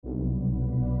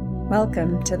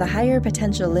Welcome to the Higher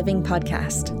Potential Living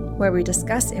podcast, where we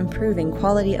discuss improving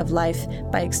quality of life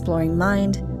by exploring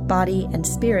mind, body, and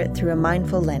spirit through a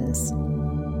mindful lens.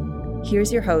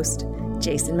 Here's your host,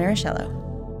 Jason Marichello.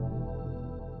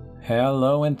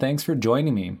 Hello, and thanks for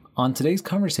joining me. On today's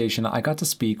conversation, I got to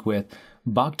speak with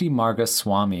Bhakti Marge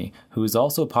Swami, who is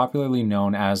also popularly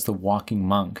known as the Walking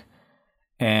Monk.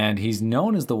 And he's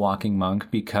known as the Walking Monk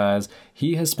because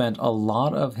he has spent a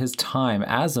lot of his time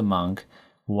as a monk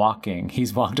walking.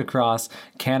 He's walked across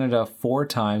Canada 4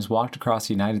 times, walked across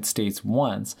the United States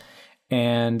once.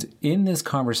 And in this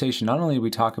conversation, not only do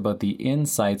we talk about the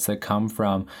insights that come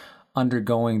from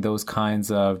undergoing those kinds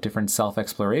of different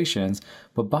self-explorations,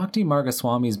 but Bhakti Marge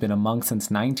Swami has been a monk since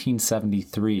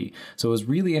 1973. So it was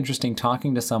really interesting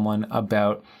talking to someone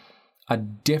about a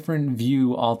different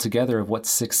view altogether of what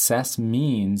success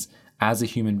means as a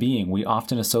human being. We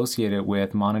often associate it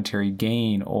with monetary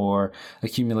gain or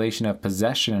accumulation of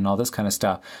possession and all this kind of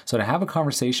stuff. So to have a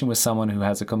conversation with someone who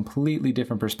has a completely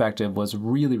different perspective was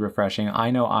really refreshing. I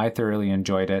know I thoroughly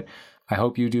enjoyed it. I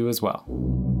hope you do as well.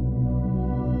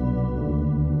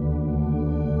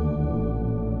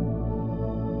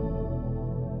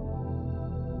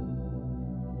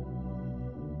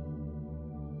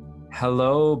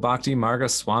 Hello, Bhakti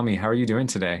Marge Swami. How are you doing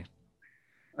today?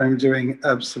 I'm doing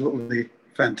absolutely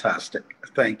fantastic.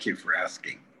 Thank you for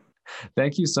asking.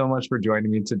 Thank you so much for joining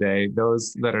me today.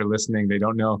 Those that are listening, they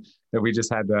don't know that we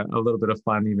just had a little bit of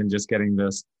fun, even just getting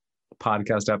this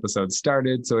podcast episode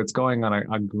started. So it's going on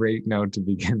a great note to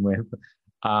begin with.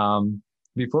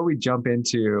 Before we jump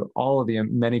into all of the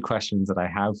many questions that I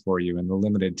have for you in the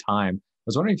limited time, I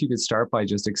was wondering if you could start by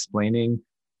just explaining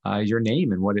your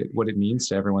name and what it means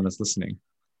to everyone that's listening.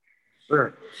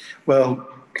 Sure. Well,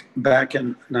 back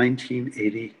in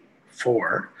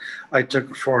 1984, I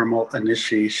took a formal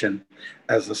initiation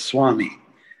as a Swami.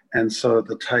 And so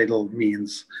the title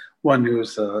means one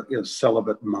who's a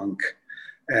celibate monk.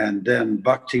 And then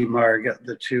Bhakti Marga,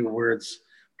 the 2 words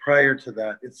prior to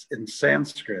that, it's in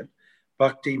Sanskrit.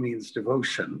 Bhakti means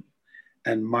devotion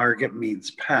and Marga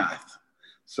means path.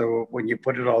 So when you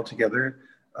put it all together,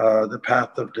 the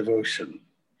path of devotion,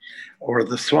 or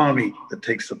the Swami that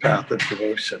takes the path of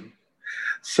devotion.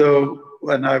 So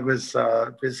when I was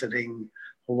visiting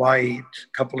Hawaii a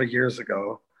couple of years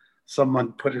ago,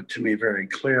 someone put it to me very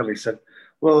clearly, said,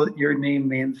 well, your name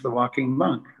means the Walking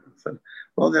Monk. I said,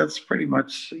 well, that's pretty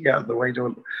much, the way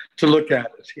to look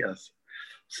at it, yes.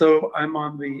 So I'm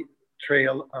on the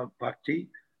trail of bhakti,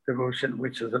 devotion,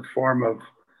 which is a form of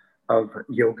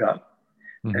yoga.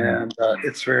 Mm-hmm. And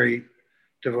it's very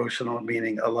devotional,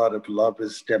 meaning a lot of love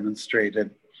is demonstrated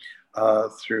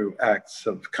through acts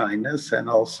of kindness and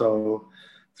also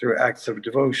through acts of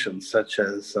devotion, such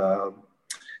as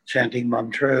chanting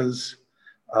mantras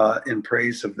in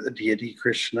praise of the deity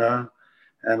Krishna.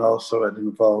 And also it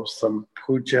involves some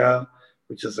puja,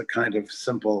 which is a kind of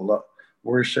simple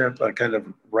worship, a kind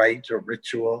of rite or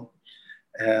ritual,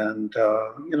 and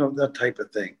that type of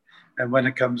thing. And when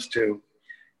it comes to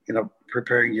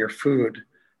preparing your food,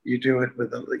 you do it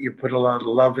you put a lot of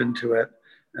love into it,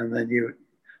 and then you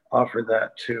offer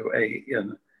that to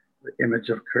an image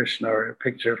of Krishna or a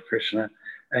picture of Krishna,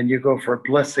 and you go for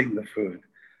blessing the food.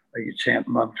 You chant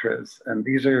mantras, and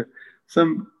these are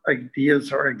some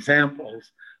ideas or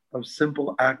examples of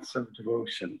simple acts of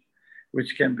devotion,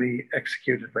 which can be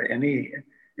executed by any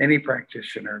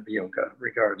practitioner of yoga,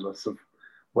 regardless of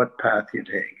what path you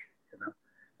take.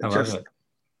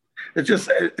 It just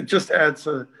adds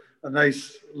a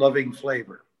nice, loving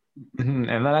flavor. Mm-hmm.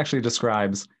 And that actually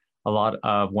describes a lot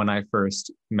of when I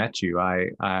first met you.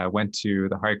 I went to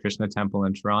the Hare Krishna temple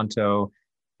in Toronto,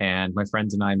 and my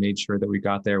friends and I made sure that we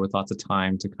got there with lots of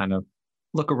time to kind of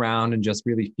look around and just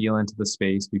really feel into the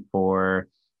space before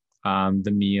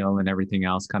the meal and everything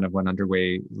else kind of went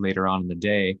underway later on in the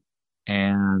day.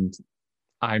 And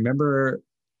I remember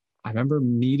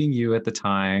meeting you at the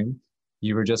time.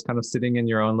 You were just kind of sitting in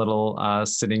your own little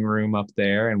sitting room up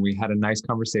there, and we had a nice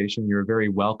conversation. You were very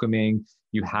welcoming.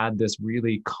 You had this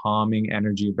really calming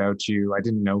energy about you. I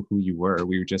didn't know who you were.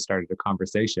 We just started a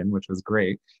conversation, which was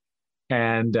great.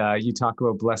 And you talk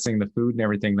about blessing the food and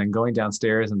everything. Then going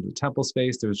downstairs into the temple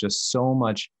space, there was just so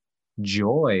much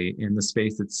joy in the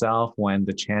space itself when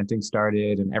the chanting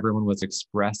started and everyone was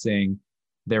expressing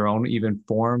their own even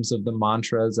forms of the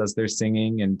mantras as they're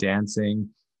singing and dancing.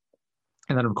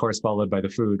 And then, of course, followed by the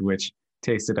food, which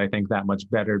tasted, I think, that much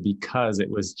better because it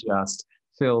was just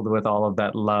filled with all of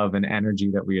that love and energy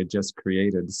that we had just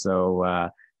created. So,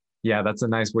 that's a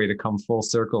nice way to come full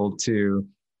circle to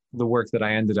the work that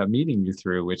I ended up meeting you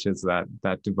through, which is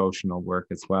that devotional work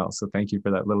as well. So thank you for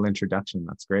that little introduction.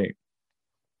 That's great.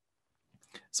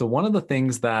 So one of the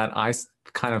things that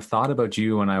kind of thought about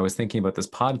you when I was thinking about this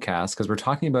podcast, because we're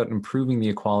talking about improving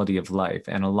the quality of life,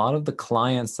 and a lot of the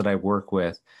clients that I work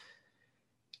with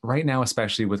right now,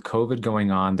 especially with COVID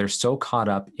going on, they're so caught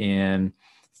up in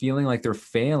feeling like they're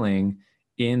failing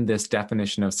in this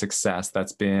definition of success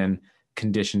that's been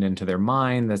conditioned into their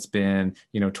mind, that's been,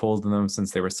 told to them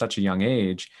since they were such a young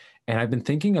age. And I've been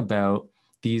thinking about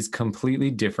these completely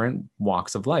different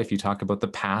walks of life. You talk about the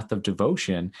path of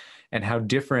devotion and how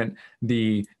different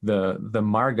the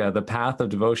marga, the path of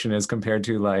devotion, is compared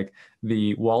to like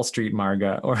the Wall Street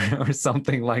marga or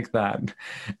something like that.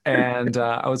 And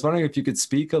I was wondering if you could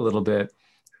speak a little bit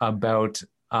about,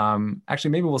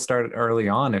 actually, maybe we'll start early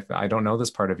on if I don't know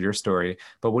this part of your story,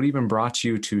 but what even brought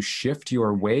you to shift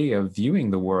your way of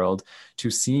viewing the world to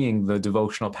seeing the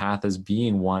devotional path as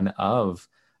being one of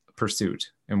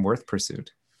pursuit and worth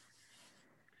pursuit?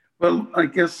 Well, I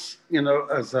guess,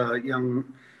 as a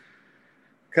young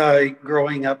guy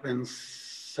growing up in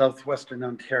southwestern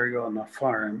Ontario on a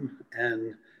farm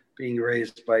and being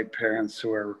raised by parents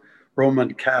who are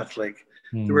Roman Catholic,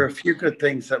 there were a few good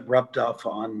things that rubbed off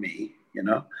on me,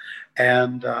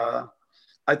 and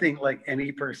I think like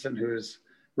any person who's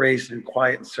raised in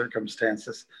quiet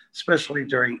circumstances, especially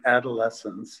during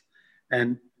adolescence,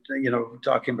 and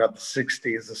talking about the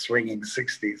 60s, the swinging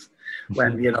 60s,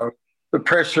 when, the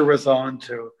pressure was on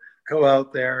to go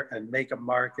out there and make a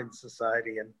mark in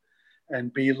society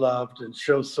and be loved and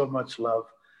show so much love.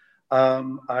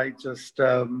 I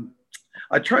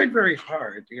tried very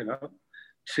hard,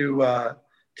 to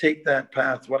take that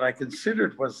path, what I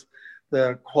considered was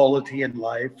the quality in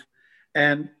life.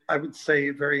 And I would say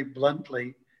very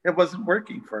bluntly, it wasn't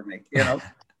working for me,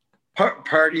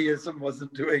 Partyism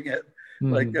wasn't doing it.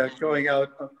 Like going out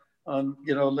on,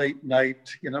 late night,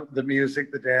 the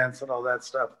music, the dance, and all that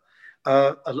stuff.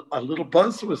 A little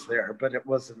buzz was there, but it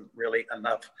wasn't really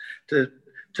enough to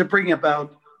bring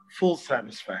about full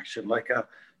satisfaction, like a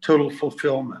total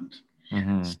fulfillment.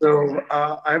 So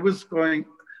I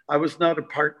was not a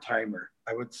part-timer,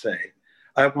 I would say.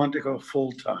 I wanted to go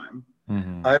full-time.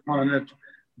 I wanted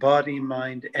body,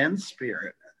 mind, and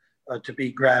spirit to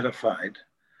be gratified.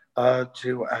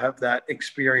 To have that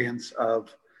experience of,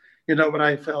 when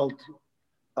I felt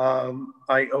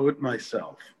I owed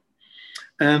myself.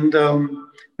 And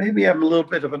maybe I'm a little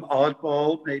bit of an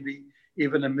oddball, maybe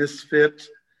even a misfit,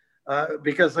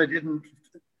 because I didn't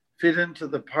fit into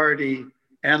the party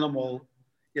animal,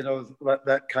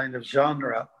 that kind of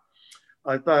genre.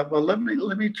 I thought, well, let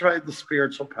me try the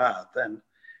spiritual path. And,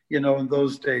 in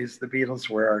those days, the Beatles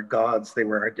were our gods. They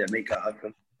were our demigods.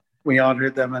 We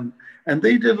honored them, and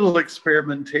they did a little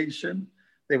experimentation.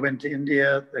 They went to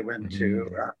India, they went to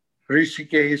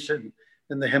Rishikesh and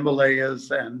in the Himalayas,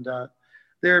 and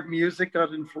their music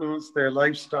got influenced, their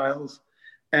lifestyles,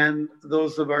 and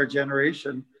those of our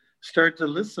generation start to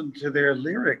listen to their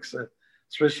lyrics,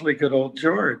 especially good old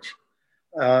George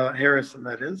Harrison,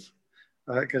 that is,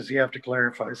 because you have to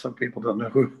clarify, some people don't know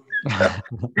who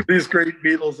these great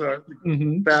Beatles are,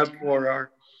 Bad Four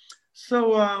are.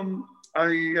 So,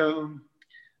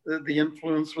 the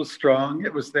influence was strong.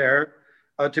 It was there.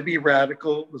 To be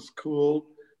radical was cool,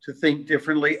 to think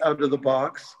differently out of the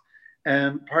box.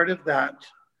 And part of that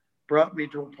brought me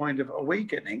to a point of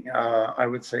awakening. I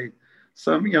would say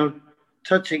some,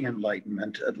 touching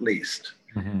enlightenment at least.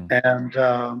 And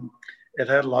it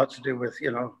had a lot to do with,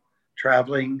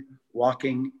 traveling,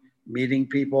 walking, meeting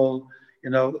people,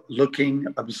 looking,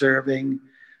 observing,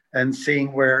 and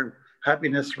seeing where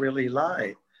happiness really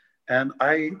lies. And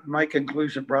my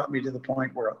conclusion brought me to the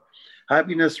point where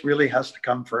happiness really has to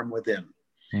come from within.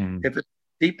 If it's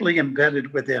deeply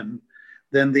embedded within,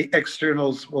 then the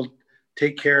externals will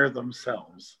take care of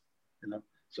themselves.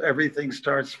 So everything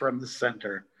starts from the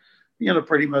center,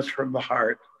 pretty much from the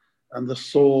heart and the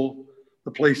soul,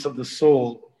 the place of the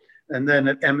soul, and then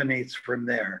it emanates from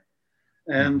there.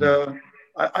 And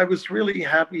I was really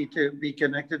happy to be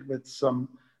connected with some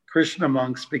Krishna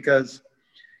monks because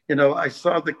I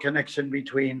saw the connection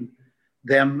between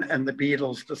them and the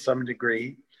Beatles to some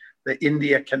degree, the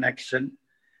India connection.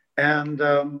 And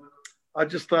I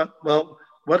just thought, well,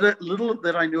 what a little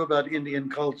that I knew about Indian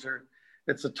culture,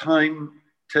 it's a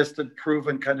time-tested,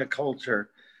 proven kind of culture.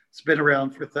 It's been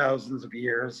around for thousands of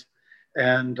years.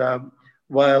 And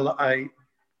while I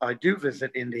do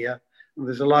visit India,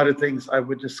 there's a lot of things I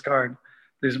would discard.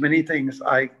 There's many things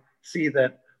I see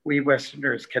that we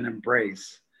Westerners can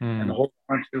embrace and hold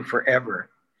on to forever.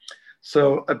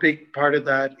 So a big part of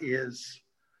that is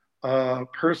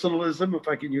personalism, if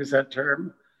I can use that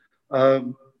term,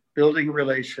 building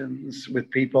relations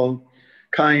with people,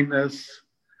 kindness.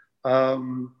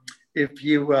 If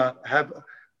you have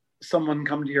someone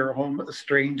come to your home, a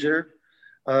stranger,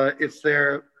 it's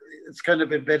there, it's kind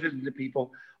of embedded into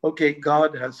people. Okay,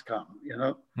 God has come,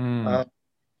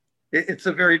 it's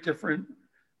a very different,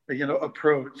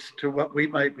 approach to what we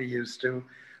might be used to,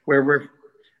 where we're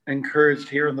encouraged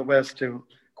here in the West to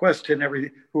question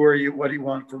everything. Who are you? What do you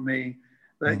want from me?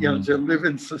 That, to live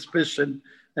in suspicion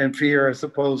and fear, as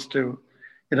opposed to,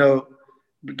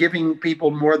 giving people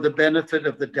more the benefit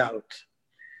of the doubt.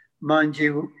 Mind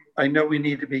you, I know we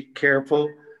need to be careful,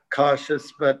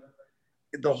 cautious, but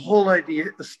the whole idea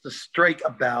is to strike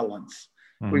a balance.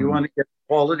 We want to get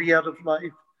quality out of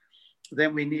life,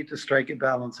 then we need to strike a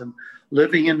balance. And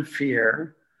living in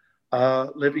fear,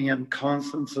 living in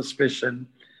constant suspicion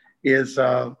is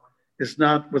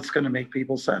not what's going to make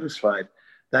people satisfied.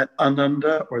 That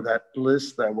ananda, or that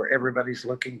bliss that where everybody's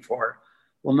looking for,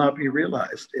 will not be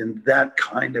realized in that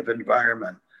kind of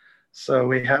environment. So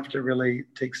we have to really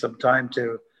take some time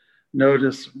to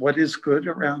notice what is good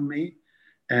around me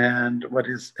and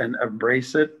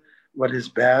embrace it. What is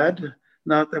bad,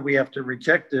 not that we have to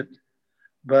reject it,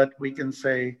 but we can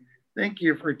say, thank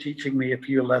you for teaching me a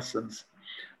few lessons,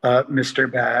 Mr.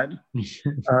 Bad.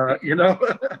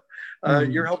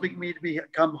 You're helping me to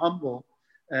become humble,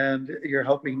 and you're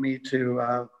helping me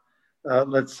to,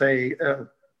 let's say,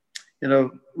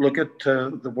 look at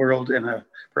the world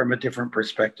from a different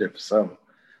perspective. So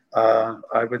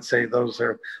I would say those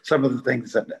are some of the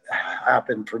things that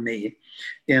happen for me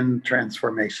in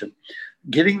transformation.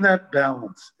 Getting that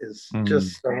balance is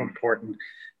just so important.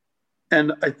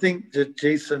 And I think that,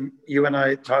 Jason, you and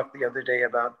I talked the other day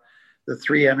about the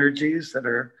three energies that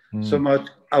are so much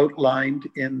outlined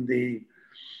in the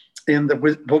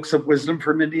books of wisdom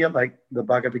from India, like the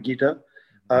Bhagavad Gita.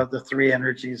 The three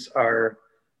energies are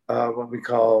what we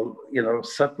call,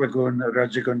 sattva guna,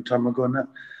 rajagun, tamaguna.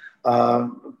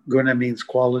 Guna means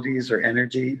qualities or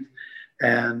energy,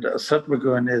 and sattva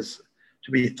guna is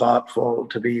to be thoughtful,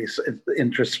 to be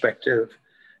introspective,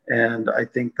 and I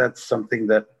think that's something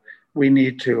that we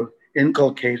need to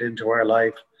inculcate into our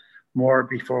life more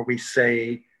before we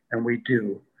say and we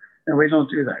do. And we don't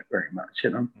do that very much,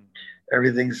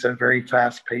 Everything's a very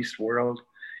fast-paced world.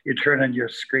 You turn on your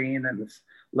screen and it's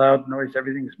loud noise.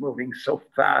 Everything's moving so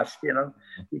fast, You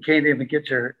can't even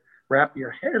wrap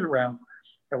your head around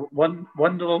one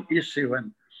little issue.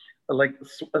 And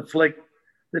it's like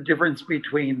the difference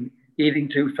between eating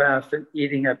too fast and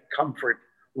eating at comfort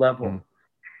level.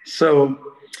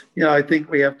 So, I think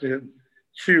we have to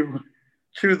chew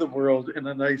the world in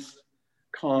a nice,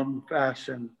 calm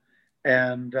fashion,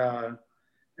 and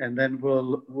then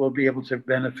we'll be able to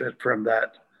benefit from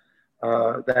that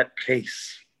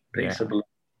pace of life.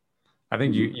 I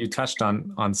think you touched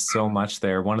on so much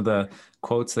there. One of the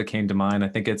quotes that came to mind, I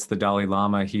think it's the Dalai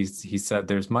Lama. He said,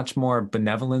 "There's much more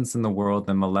benevolence in the world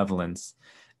than malevolence."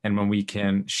 And when we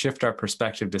can shift our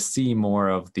perspective to see more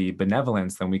of the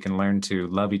benevolence, then we can learn to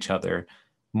love each other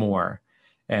more.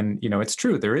 And, it's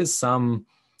true. There is some,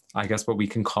 I guess, what we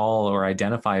can call or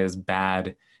identify as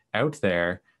bad out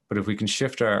there. But if we can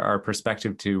shift our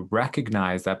perspective to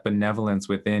recognize that benevolence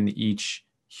within each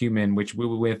human,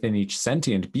 within each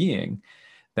sentient being,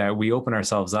 that we open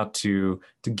ourselves up to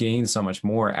gain so much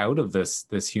more out of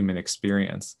this human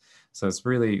experience. So it's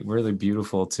really, really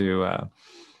beautiful to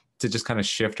just kind of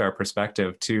shift our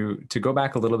perspective. To go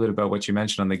back a little bit about what you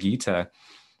mentioned on the Gita.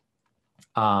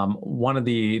 One of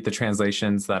the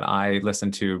translations that I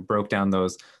listened to broke down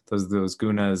those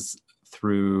gunas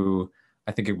through,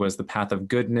 I think it was the path of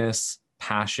goodness,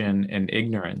 passion, and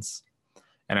ignorance.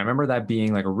 And I remember that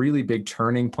being like a really big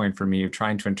turning point for me of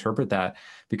trying to interpret that,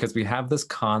 because we have this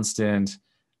constant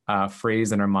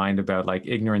phrase in our mind about like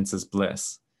ignorance is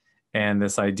bliss. And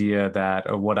this idea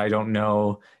that what I don't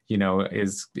know,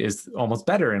 is almost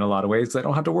better in a lot of ways, because I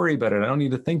don't have to worry about it. I don't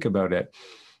need to think about it.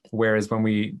 Whereas when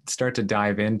we start to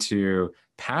dive into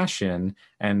passion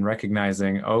and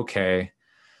recognizing, okay,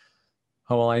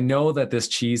 well, I know that this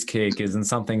cheesecake isn't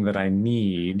something that I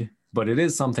need, but it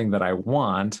is something that I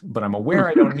want, but I'm aware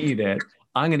I don't need it.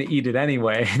 I'm going to eat it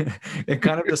anyway. It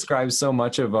kind of describes so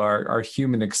much of our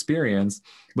human experience.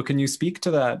 But can you speak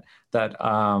to that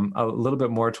a little bit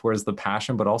more towards the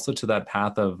passion, but also to that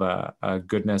path of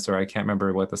goodness, or I can't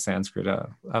remember what the Sanskrit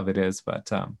of it is,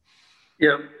 but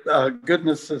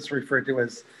goodness is referred to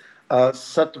as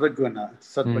sattva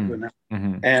guna.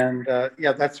 And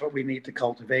that's what we need to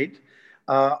cultivate.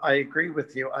 I agree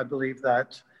with you. I believe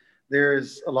that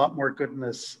there's a lot more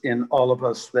goodness in all of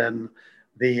us than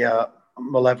the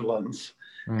malevolence.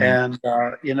 And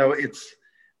it's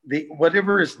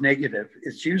whatever is negative,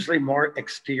 it's usually more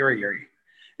exterior.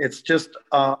 It's just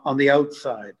on the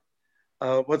outside.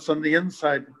 What's on the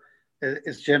inside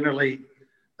is generally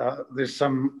there's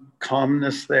some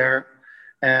calmness there,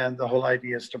 and the whole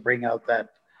idea is to bring out that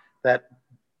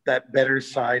better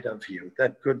side of you,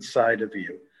 that good side of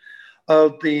you.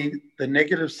 The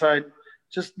negative side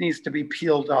just needs to be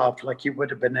peeled off like you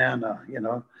would a banana, you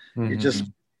know. You just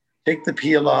take the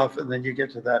peel off and then you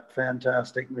get to that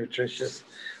fantastic, nutritious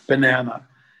banana.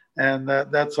 And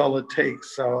that's all it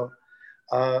takes. So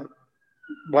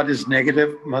what is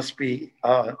negative must be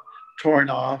torn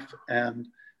off, and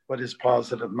what is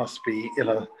positive must be,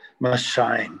 must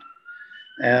shine.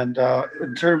 And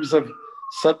in terms of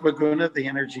sattva guna, the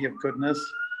energy of goodness,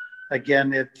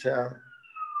 again, it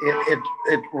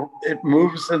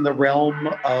moves in the realm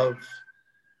of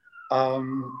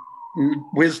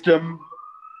wisdom,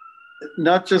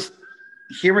 not just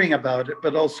hearing about it,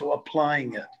 but also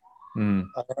applying it.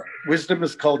 Wisdom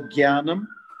is called jnanam,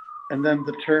 and then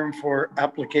the term for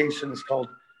application is called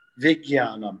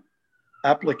vijnanam,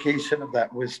 application of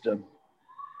that wisdom.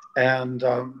 And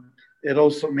it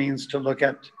also means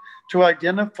to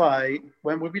identify,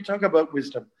 when we talk about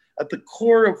wisdom, at the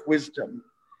core of wisdom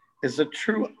is a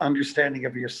true understanding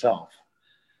of yourself.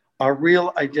 Our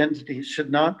real identity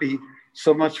should not be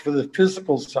so much for the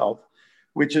physical self,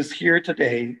 which is here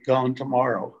today, gone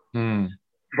tomorrow.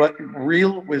 But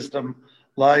real wisdom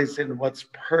lies in what's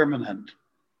permanent,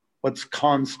 what's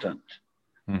constant.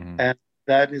 And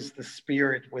that is the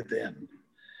spirit within,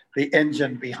 the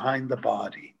engine behind the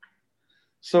body.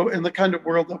 So in the kind of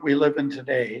world that we live in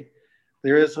today,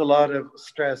 there is a lot of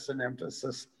stress and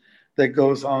emphasis that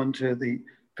goes on to the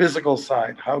physical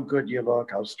side, how good you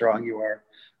look, how strong you are,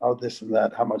 how this and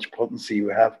that, how much potency you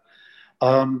have.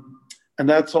 And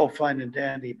that's all fine and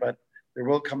dandy, but there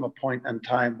will come a point in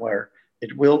time where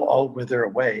it will all wither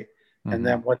away, and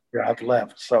then what you have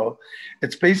left. So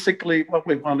it's basically what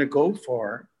we want to go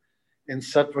for in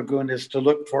Sattva Guna is to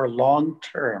look for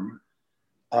long-term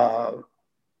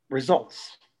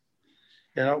results.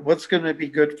 You know, what's going to be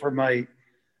good for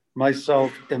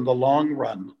myself in the long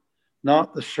run,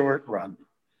 not the short run.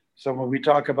 So when we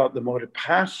talk about the mode of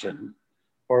passion,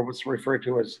 or what's referred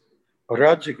to as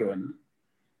Rajagun,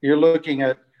 you're looking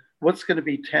at what's going to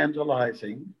be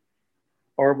tantalizing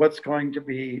or what's going to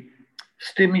be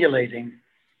stimulating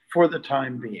for the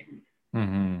time being,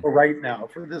 for right now,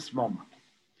 for this moment.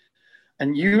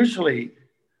 And usually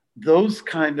those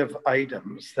kind of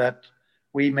items that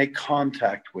we make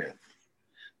contact with,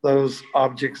 those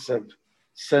objects of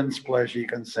sense pleasure, you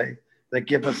can say, that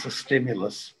give us a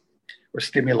stimulus or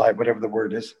stimuli, whatever the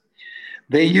word is,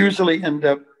 they usually end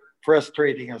up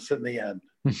frustrating us in the end.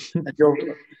 And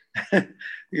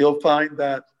you'll find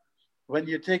that when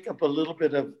you take up a little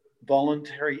bit of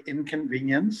voluntary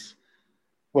inconvenience,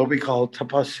 what we call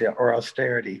tapasya or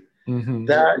austerity,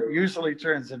 that usually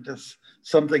turns into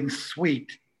something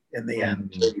sweet in the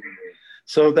end.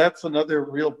 So that's another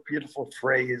real beautiful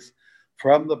phrase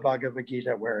from the Bhagavad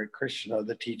Gita where Krishna,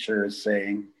 the teacher, is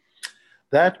saying,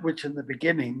 that which in the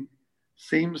beginning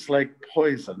seems like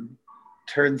poison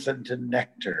turns into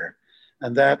nectar,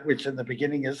 and that which in the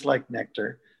beginning is like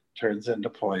nectar turns into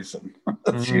poison.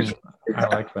 That's usually I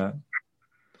like that.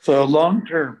 So long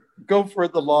term, go for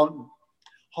the long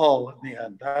haul in the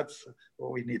end. That's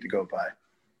what we need to go by.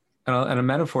 And a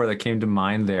metaphor that came to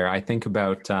mind there, I think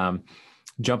about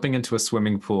jumping into a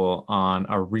swimming pool on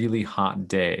a really hot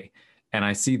day. And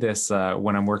I see this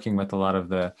when I'm working with a lot of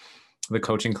the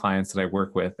coaching clients that I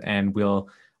work with, and we'll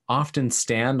often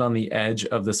stand on the edge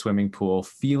of the swimming pool,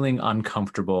 feeling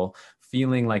uncomfortable,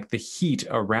 feeling like the heat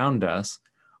around us,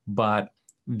 but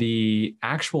the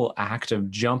actual act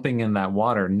of jumping in that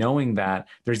water, knowing that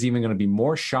there's even going to be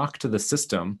more shock to the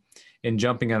system in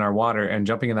jumping in our water and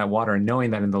jumping in that water, and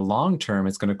knowing that in the long term,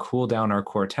 it's going to cool down our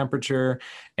core temperature,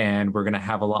 and we're going to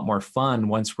have a lot more fun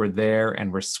once we're there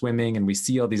and we're swimming and we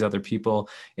see all these other people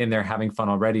in there having fun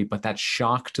already. But that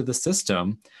shock to the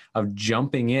system of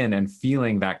jumping in and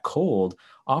feeling that cold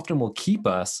often will keep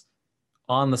us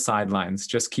on the sidelines,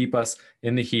 just keep us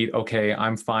in the heat. Okay,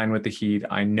 I'm fine with the heat.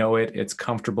 I know it. It's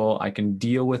comfortable. I can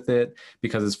deal with it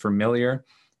because it's familiar.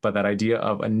 But that idea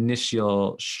of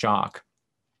initial shock,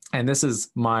 and this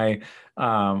is my,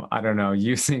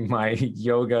 using my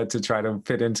yoga to try to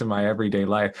fit into my everyday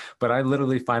life. But I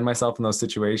literally find myself in those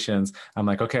situations. I'm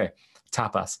like, okay,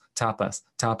 tapas.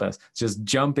 Just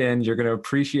jump in. You're going to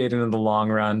appreciate it in the long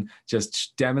run.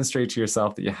 Just demonstrate to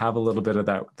yourself that you have a little bit of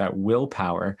that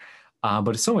willpower. But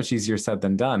it's so much easier said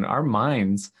than done. Our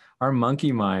minds, our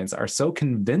monkey minds, are so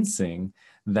convincing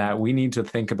that we need to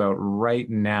think about right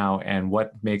now and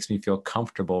what makes me feel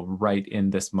comfortable right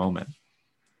in this moment.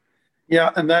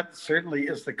 Yeah, and that certainly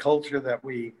is the culture that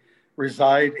we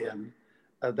reside in,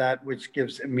 that which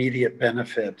gives immediate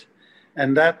benefit.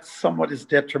 And that somewhat is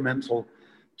detrimental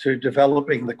to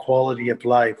developing the quality of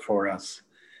life for us.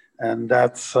 And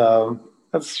that's a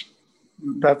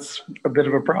bit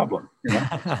of a problem, you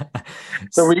know.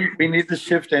 So we need to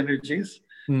shift energies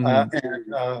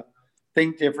and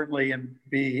think differently and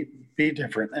be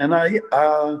different. And I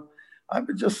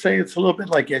would just say it's a little bit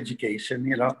like education,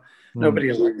 you know.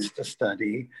 Nobody likes to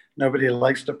study. Nobody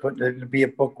likes to be a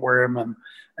bookworm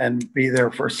and be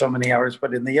there for so many hours.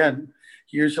 But in the end,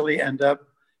 usually end up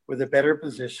with a better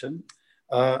position.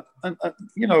 You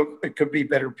know, it could be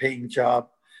better paying job,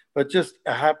 but just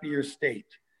a happier state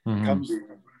comes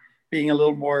from being a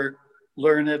little more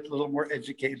learned, a little more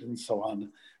educated, and so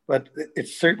on. But it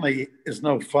certainly is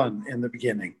no fun in the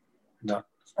beginning. No.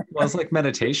 Well, it's like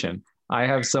meditation. I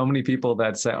have so many people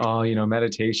that say, "Oh, you know,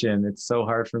 meditation. It's so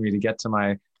hard for me to get to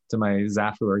my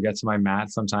zafu or get to my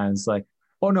mat." Sometimes, like,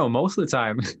 oh no, most of the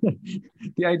time,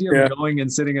 the idea of going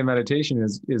and sitting in meditation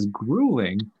is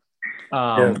grueling.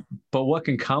 But what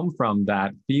can come from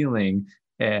that feeling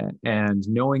and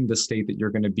knowing the state that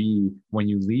you're going to be when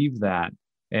you leave that,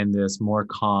 and this more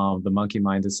calm, the monkey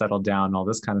mind is settled down, all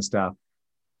this kind of stuff.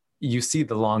 You see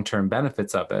the long-term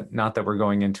benefits of it. Not that we're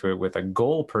going into it with a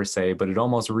goal per se, but it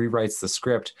almost rewrites the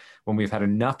script when we've had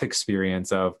enough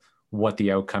experience of what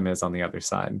the outcome is on the other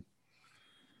side.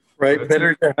 Right.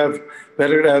 Better to have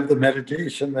the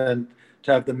meditation than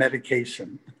to have the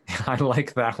medication. I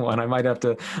like that one. I might have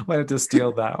to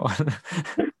steal that one.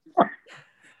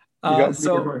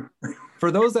 So for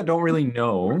those that don't really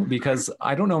know, because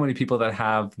I don't know many people that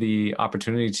have the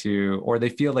opportunity to, or they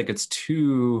feel like it's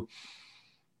too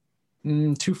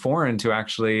foreign to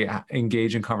actually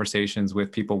engage in conversations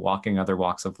with people walking other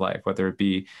walks of life, whether it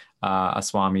be a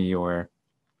Swami or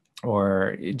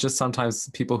just sometimes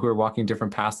people who are walking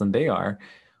different paths than they are.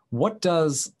 What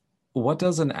does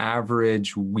an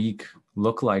average week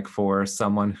look like for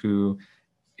someone who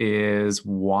is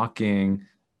walking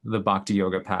the Bhakti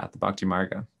Yoga path, the Bhakti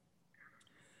Marga?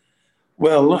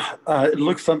 Well, it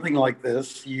looks something like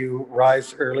this. You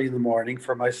rise early in the morning.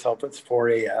 For myself, it's 4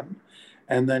 a.m.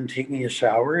 And then taking a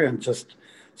shower and just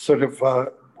sort of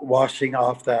washing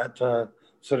off that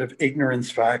sort of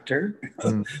ignorance factor,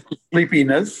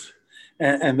 sleepiness,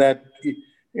 and that, you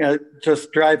know,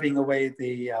 just driving away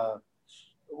the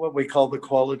what we call the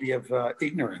quality of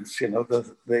ignorance. You know,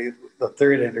 the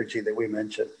third energy that we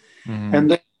mentioned,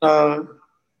 and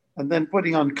then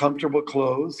putting on comfortable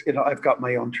clothes. You know, I've got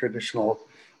my own traditional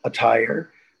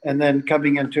attire, and then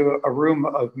coming into a room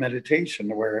of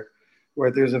meditation where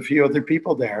there's a few other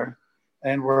people there,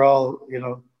 and we're all, you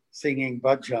know, singing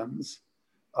bhajans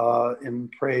in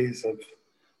praise of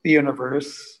the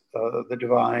universe, the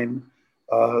divine,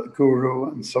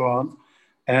 guru, and so on.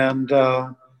 And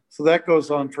so that goes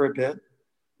on for a bit.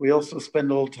 We also spend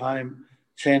a little time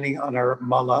chanting on our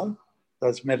mala,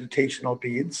 that's meditational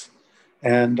beads,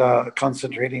 and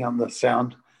concentrating on the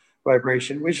sound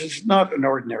vibration, which is not an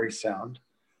ordinary sound,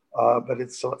 but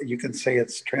it's you can say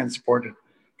it's transported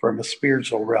from a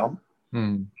spiritual realm.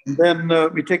 And then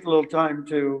we take a little time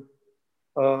to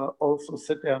also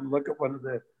sit down and look at one of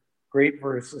the great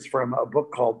verses from a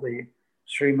book called the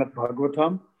Srimad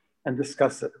Bhagavatam and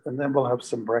discuss it. And then we'll have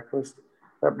some breakfast.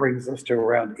 That brings us to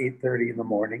around 8:30 in the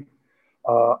morning.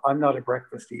 I'm not a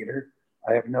breakfast eater.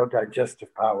 I have no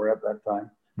digestive power at that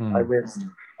time.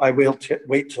 I will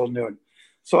wait till noon.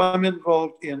 So I'm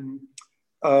involved in,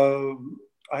 I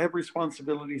have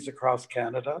responsibilities across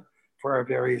Canada for our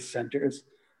various centers.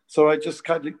 So I just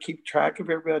kind of keep track of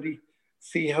everybody,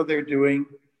 see how they're doing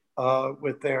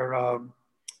with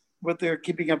their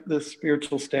keeping up the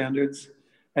spiritual standards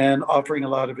and offering a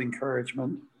lot of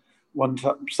encouragement.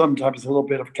 Sometimes a little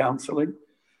bit of counseling.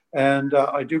 And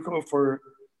I do go for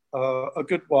a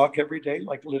good walk every day,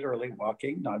 like literally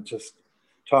walking, not just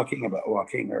talking about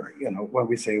walking, or, you know, when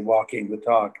we say walking the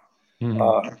talk,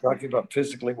 I'm talking about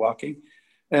physically walking,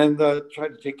 and try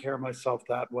to take care of myself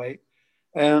that way.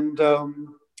 And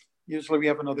usually we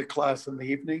have another class in the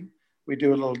evening. We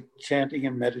do a little chanting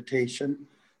and meditation,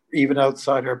 even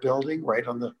outside our building, right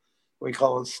on the, we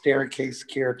call it staircase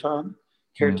kirtan.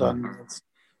 Kirtan means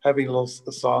having a little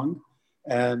song,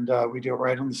 and we do it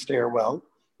right on the stairwell,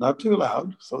 not too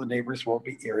loud, so the neighbors won't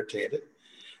be irritated.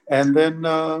 And then,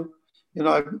 you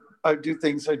know, I do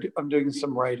things, I'm doing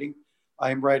some writing.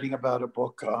 I'm writing about a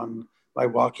book on my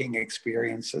walking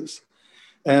experiences.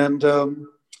 And a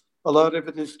lot of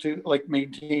it is to like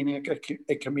maintaining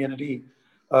a community,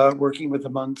 working with the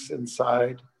monks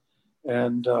inside,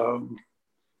 and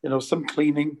you know, some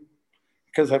cleaning,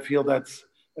 because I feel that's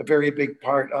a very big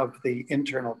part of the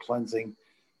internal cleansing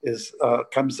is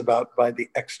comes about by the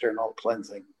external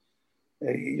cleansing.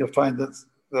 You'll find that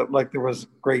like there was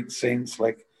great saints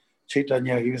like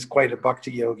Chaitanya. He was quite a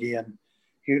bhakti yogi, and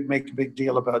he would make a big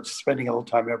deal about spending a little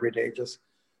time every day just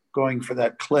going for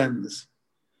that cleanse.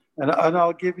 And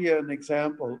I'll give you an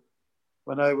example.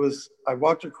 When I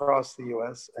walked across the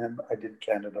US and I did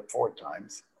Canada 4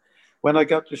 times. When I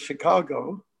got to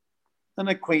Chicago, an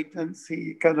acquaintance,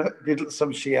 he kind of did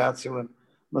some shiatsu and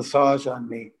massage on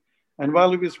me. And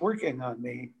while he was working on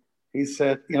me, he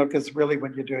said, because really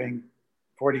when you're doing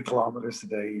 40 kilometers a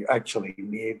day, you actually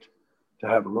need to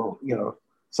have a little,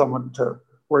 someone to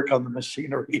work on the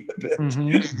machinery a bit.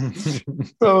 Mm-hmm.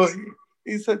 So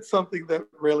he said something that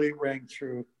really rang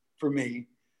true for me,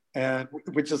 and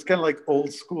which is kind of like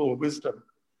old school wisdom.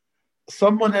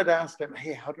 Someone had asked him,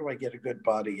 hey, how do I get a good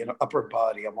body, upper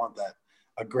body? I want that,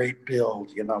 a great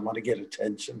build, I want to get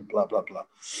attention, blah, blah, blah.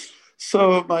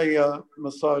 So my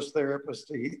massage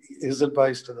therapist, his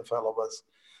advice to the fellow was,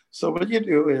 so what you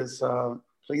do is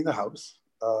clean the house,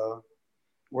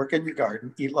 work in your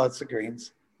garden, eat lots of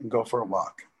greens, and go for a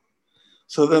walk.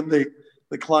 So then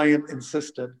the client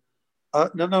insisted,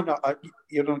 no,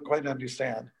 you don't quite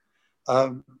understand.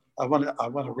 I want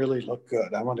to really look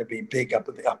good. I want to be big up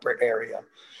in the upper area.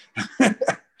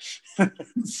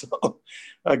 So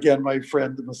again, my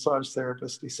friend, the massage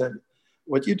therapist, he said,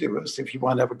 what you do is if you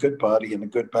want to have a good body and a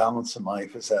good balance in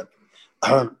life is that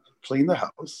clean the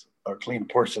house or clean a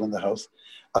portion of the house,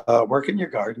 work in your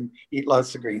garden, eat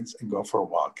lots of greens, and go for a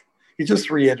walk. He just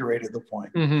reiterated the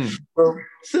point. Mm-hmm. Well,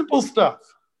 simple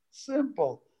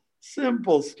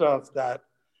stuff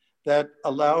that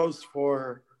allows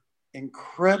for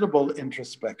incredible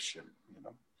introspection,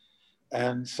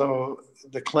 And so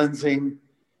the cleansing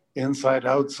inside,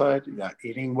 outside,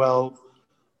 eating well,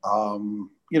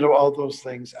 all those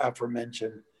things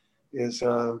aforementioned is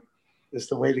the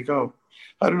way to go.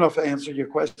 I don't know if I answered your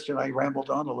question. I rambled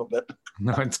on a little bit.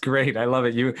 No, it's great. I love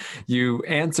it. You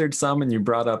answered some and you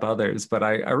brought up others, but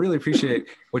I really appreciate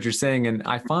what you're saying. And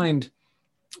I find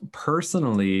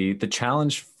personally, the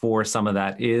challenge for some of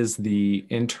that is the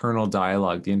internal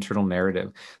dialogue, the internal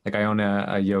narrative. Like I own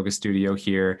a yoga studio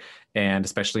here, and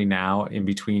especially now in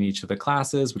between each of the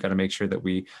classes, we got to make sure that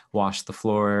we wash the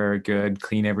floor good,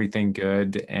 clean everything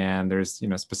good. And there's,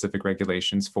 specific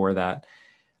regulations for that.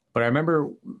 But I remember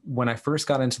when I first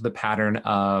got into the pattern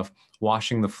of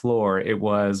washing the floor, it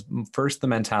was first the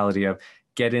mentality of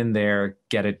get in there,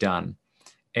 get it done.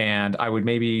 And I would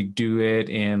maybe do it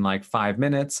in like 5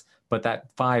 minutes, but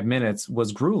that 5 minutes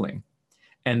was grueling.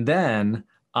 And then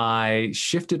I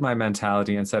shifted my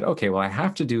mentality and said, okay, well, I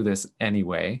have to do this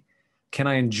anyway. Can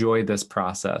I enjoy this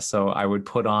process? So I would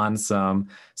put on some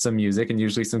music, and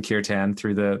usually some kirtan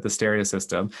through the stereo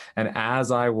system. And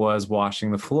as I was washing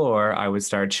the floor, I would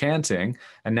start chanting.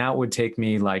 And now it would take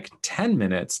me like 10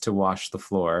 minutes to wash the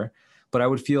floor, but I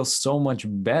would feel so much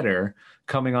better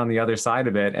coming on the other side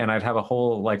of it. And I'd have a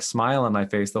whole like smile on my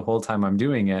face the whole time I'm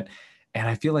doing it. And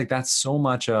I feel like that's so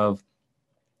much of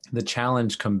the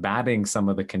challenge combating some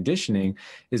of the conditioning,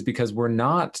 is because we're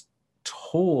not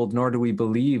told, nor do we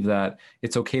believe that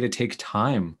it's okay to take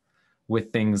time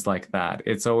with things like that.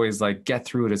 It's always like, get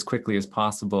through it as quickly as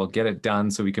possible, get it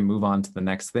done so we can move on to the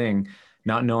next thing,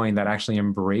 not knowing that actually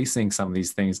embracing some of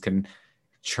these things can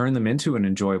turn them into an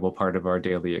enjoyable part of our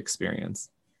daily experience.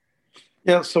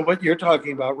 Yeah, so what you're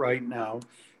talking about right now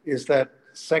is that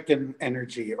second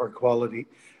energy or quality,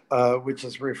 which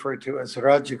is referred to as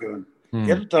Rajagun.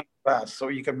 Get it done fast so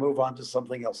you can move on to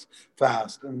something else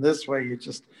fast. And this way you're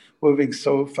just moving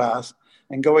so fast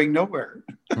and going nowhere.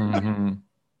 Mm-hmm.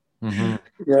 Mm-hmm.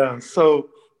 Yeah, so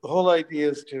the whole idea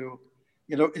is to,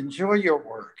 enjoy your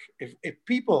work. If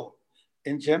people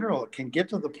in general can get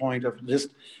to the point of just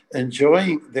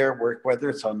enjoying their work, whether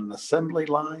it's on an assembly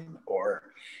line or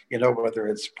whether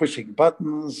it's pushing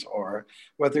buttons or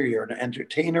whether you're an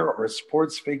entertainer or a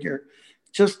sports figure,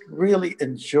 just really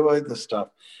enjoy the stuff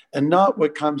and not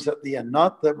what comes at the end,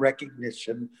 not the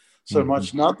recognition so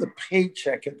much, not the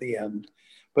paycheck at the end,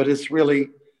 but it's really,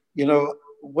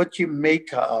 what you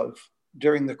make of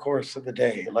during the course of the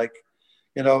day. Like,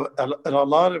 and a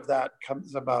lot of that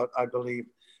comes about, I believe,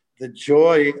 the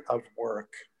joy of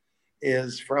work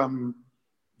is from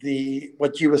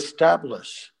what you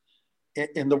establish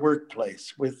in the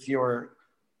workplace with your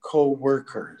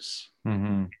co-workers.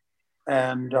 Mm-hmm.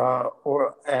 And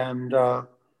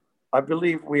I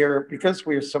believe because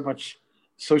we are so much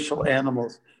social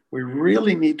animals, we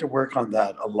really need to work on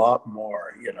that a lot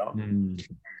more,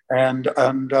 and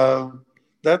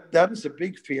that is a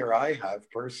big fear I have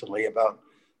personally about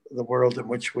the world in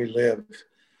which we live.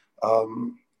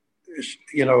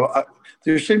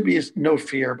 There should be no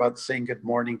fear about saying good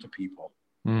morning to people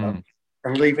and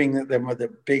leaving them with a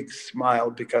big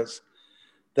smile, because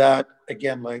that,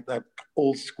 again, like that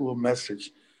old school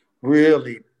message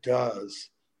really does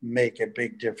make a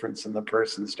big difference in the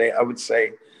person's day. I would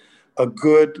say a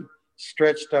good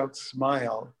stretched out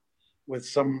smile with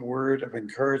some word of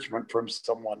encouragement from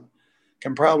someone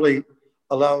can probably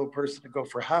allow a person to go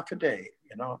for half a day,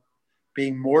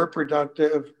 being more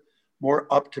productive, more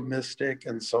optimistic,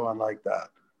 and so on like that.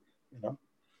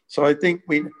 So I think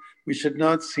we should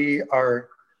not see our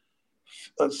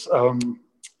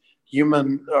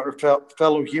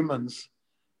fellow humans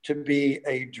to be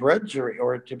a drudgery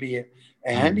or to be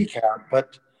a handicap,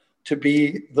 but to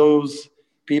be those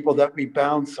people that we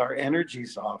bounce our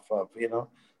energies off of,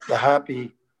 the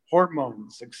happy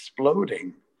hormones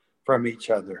exploding from each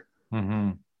other.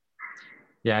 Mm-hmm.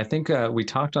 Yeah, I think we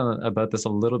talked about this a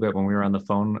little bit when we were on the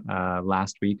phone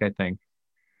last week, I think.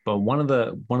 But one of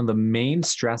the main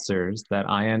stressors that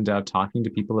I end up talking to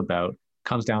people about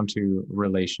comes down to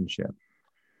relationship.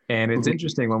 And it's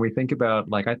interesting when we think about,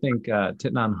 like, I think Thich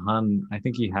Nhat Hanh, I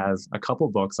think he has a couple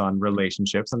books on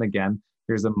relationships. And again,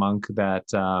 here's a monk that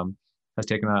has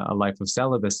taken a life of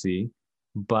celibacy.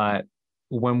 But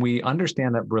when we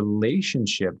understand that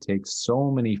relationship takes so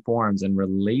many forms and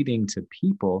relating to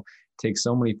people takes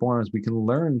so many forms, we can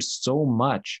learn so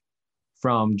much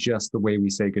from just the way we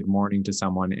say good morning to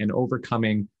someone and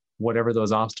overcoming whatever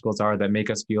those obstacles are that make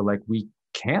us feel like we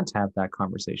can't have that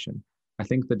conversation. I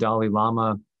think the Dalai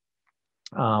Lama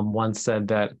once said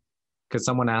that, because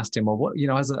someone asked him, well, what,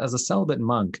 as a celibate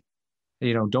monk,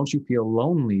 don't you feel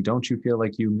lonely? Don't you feel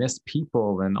like you miss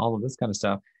people and all of this kind of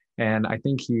stuff? And I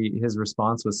think his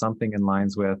response was something in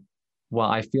lines with, well,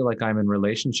 I feel like I'm in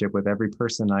relationship with every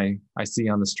person I see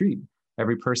on the street,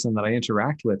 every person that I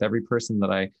interact with, every person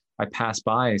that I pass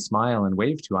by, smile and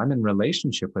wave to. I'm in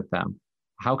relationship with them.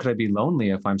 How could I be lonely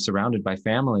if I'm surrounded by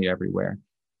family everywhere?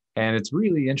 And it's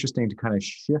really interesting to kind of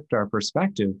shift our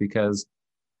perspective, because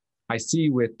I see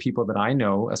with people that I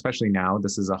know, especially now,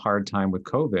 this is a hard time with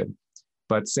COVID,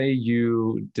 but say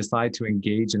you decide to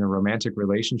engage in a romantic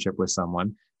relationship with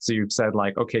someone. So you've said,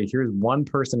 like, okay, here's one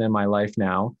person in my life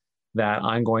now that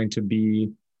I'm going to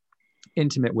be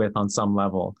intimate with on some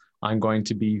level. I'm going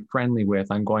to be friendly with,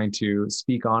 I'm going to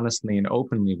speak honestly and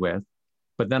openly with,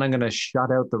 but then I'm going to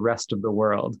shut out the rest of the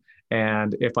world.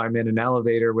 And if I'm in an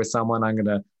elevator with someone, I'm going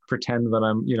to pretend that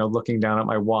I'm, looking down at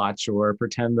my watch, or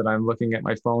pretend that I'm looking at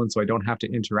my phone so I don't have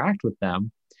to interact with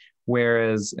them.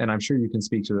 Whereas, and I'm sure you can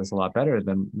speak to this a lot better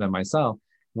than myself,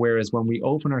 whereas when we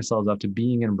open ourselves up to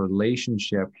being in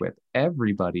relationship with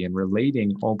everybody and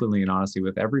relating openly and honestly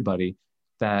with everybody,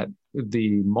 that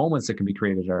the moments that can be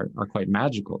created are quite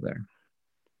magical there.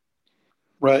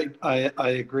 Right. I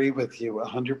agree with you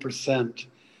 100%.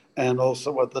 And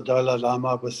also what the Dalai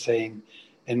Lama was saying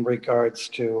in regards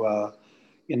to,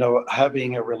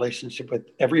 having a relationship with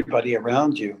everybody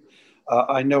around you.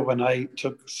 I know when I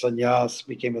took sannyas,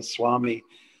 became a Swami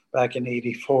back in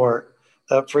 84,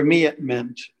 for me it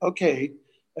meant, okay,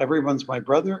 everyone's my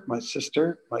brother, my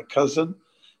sister, my cousin,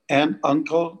 and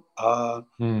uncle,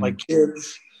 my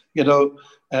kids,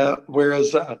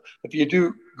 whereas if you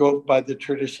do go by the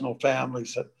traditional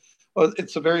families, well,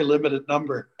 it's a very limited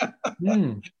number.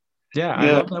 Yeah,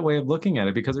 I love that way of looking at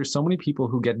it, because there's so many people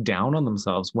who get down on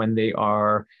themselves when they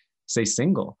are, say,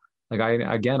 single. Like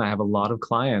I have a lot of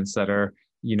clients that are,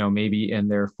 maybe in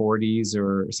their 40s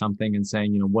or something, and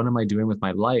saying, what am I doing with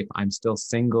my life? I'm still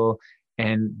single.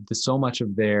 And so much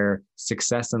of their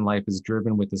success in life is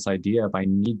driven with this idea of, I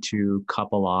need to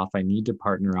couple off, I need to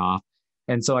partner off.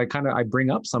 And so I bring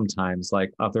up sometimes,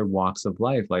 like, other walks of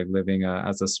life, like living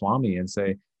as a Swami, and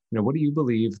say, what do you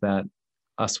believe that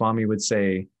a Swami would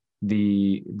say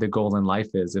the goal in life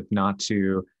is, if not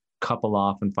to couple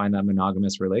off and find that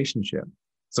monogamous relationship?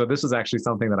 So this was actually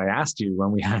something that I asked you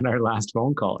when we had our last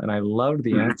phone call, and I loved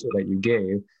the answer that you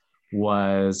gave.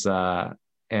 Was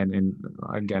and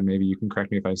again, maybe you can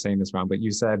correct me if I'm saying this wrong, but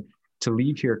you said to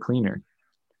leave here cleaner.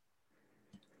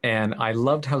 And I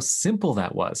loved how simple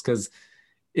that was, because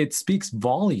it speaks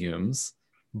volumes,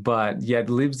 but yet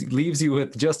leaves you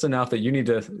with just enough that you need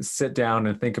to sit down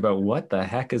and think about, what the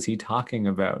heck is he talking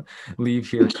about? Leave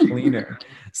here cleaner.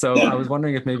 So I was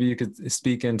wondering if maybe you could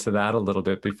speak into that a little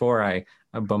bit before I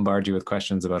bombard you with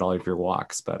questions about all of your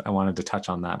walks, but I wanted to touch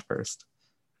on that first.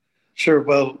 Sure.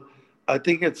 Well, I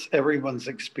think it's everyone's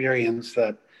experience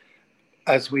that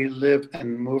as we live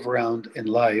and move around in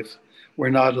life, we're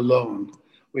not alone.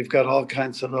 We've got all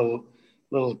kinds of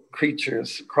little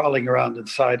creatures crawling around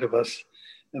inside of us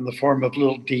in the form of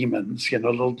little demons,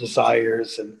 little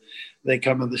desires, and they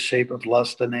come in the shape of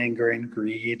lust and anger and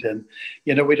greed. And,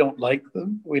 we don't like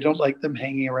them. We don't like them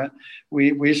hanging around.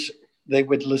 We wish they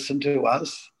would listen to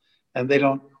us, and they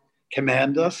don't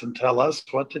command us and tell us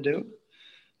what to do.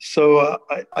 So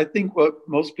I think what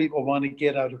most people want to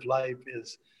get out of life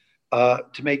is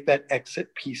to make that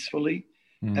exit peacefully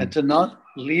and to not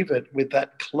leave it with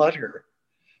that clutter.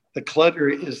 The clutter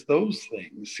is those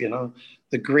things,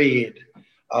 the greed,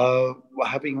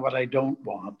 having what I don't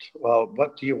want. Well,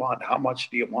 what do you want? How much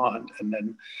do you want? And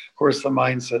then, of course, the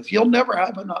mind says, you'll never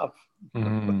have enough.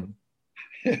 And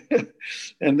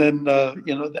then,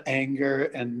 the anger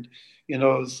and,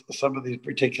 some of these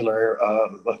particular,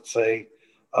 let's say,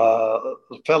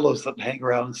 fellows that hang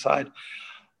around inside.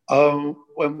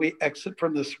 When we exit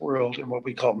from this world in what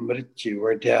we call mrityu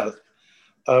or death,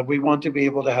 we want to be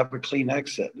able to have a clean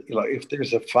exit. If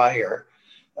there's a fire,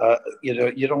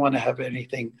 you don't want to have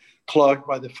anything clogged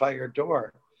by the fire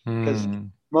door because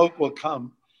smoke will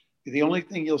come. The only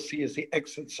thing you'll see is the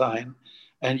exit sign,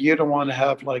 and you don't want to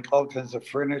have like all kinds of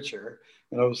furniture,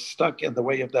 stuck in the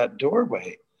way of that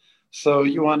doorway. So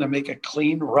you want to make a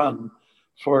clean run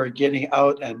for getting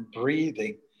out and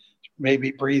breathing,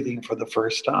 maybe breathing for the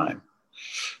first time.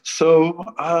 So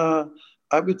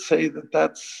I would say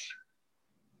that's,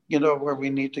 where we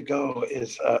need to go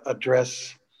is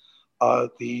address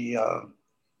the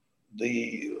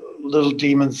little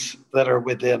demons that are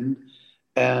within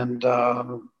and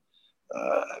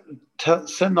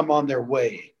send them on their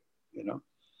way,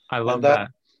 I love that.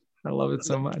 I love it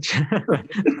so much.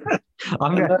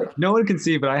 No one can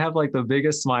see, but I have like the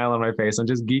biggest smile on my face. I'm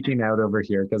just geeking out over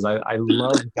here because I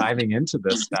love diving into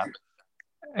this stuff.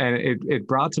 And it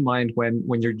brought to mind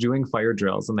when you're doing fire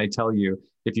drills and they tell you,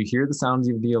 if you hear the sounds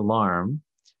of the alarm,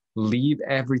 leave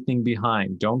everything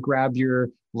behind. Don't grab your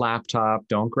laptop.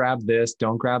 Don't grab this.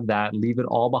 Don't grab that. Leave it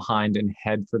all behind and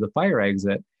head for the fire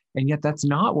exit. And yet that's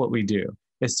not what we do.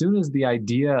 As soon as the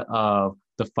idea of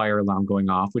the fire alarm going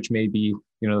off, which may be,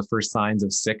 the first signs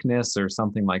of sickness or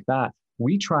something like that,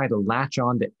 we try to latch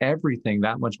on to everything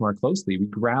that much more closely. We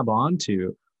grab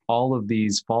onto all of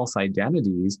these false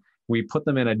identities. We put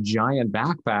them in a giant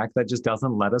backpack that just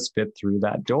doesn't let us fit through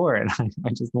that door. And I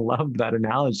just loved that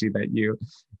analogy that you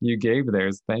gave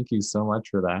there. So thank you so much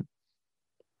for that.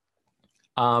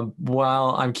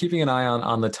 While I'm keeping an eye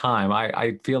on the time,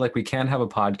 I feel like we can't have a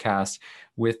podcast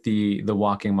with the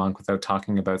walking monk without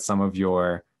talking about some of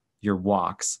your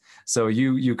walks. So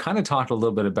you kind of talked a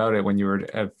little bit about it when you were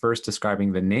at first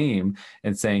describing the name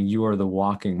and saying you are the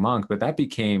walking monk, but that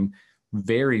became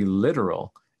very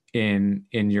literal in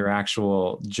your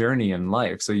actual journey in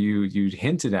life. So you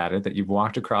hinted at it, that you've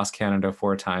walked across Canada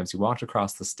 4 times, you walked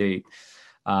across the state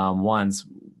once.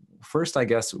 First, I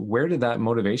guess, where did that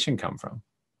motivation come from?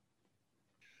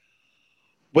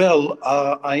 Well,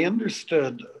 I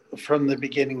understood from the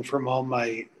beginning, from all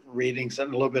my readings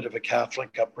and a little bit of a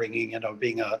Catholic upbringing,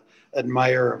 being an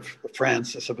admirer of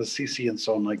Francis of Assisi and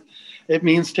so on, like it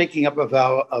means taking up a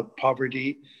vow of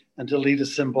poverty and to lead a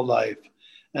simple life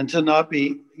and to not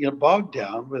be bogged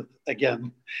down with,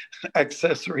 again,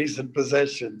 accessories and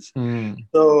possessions.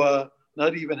 So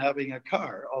not even having a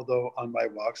car, although on my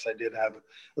walks I did have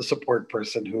a support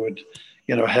person who would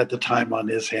had the time on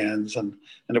his hands, and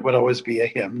it would always be a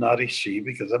him, not a she,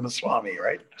 because I'm a Swami,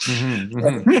 right?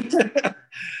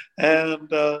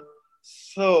 And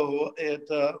so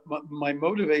my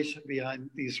motivation behind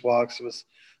these walks was,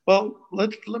 well,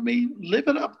 let me live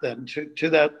it up then to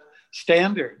that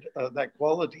standard, that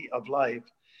quality of life,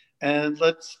 and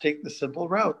let's take the simple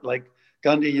route. Like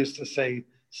Gandhi used to say,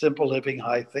 simple living,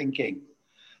 high thinking.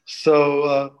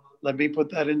 So let me put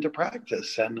that into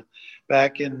practice. And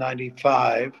back in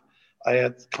 95, I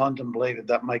had contemplated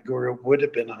that my guru would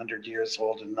have been 100 years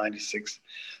old in 96.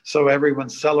 So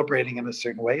everyone's celebrating in a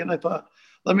certain way. And I thought,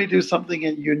 let me do something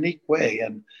in a unique way.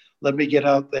 And let me get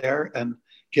out there and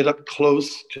get up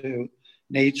close to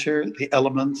nature, the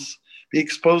elements, be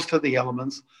exposed to the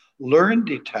elements, learn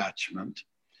detachment,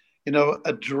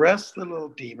 address the little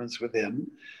demons within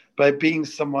by being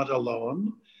somewhat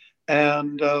alone,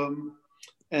 and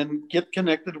get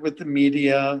connected with the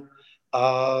media.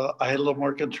 I had a little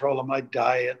more control of my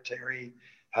dietary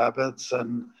habits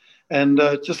and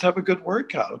just have a good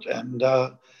workout and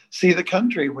see the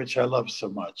country, which I love so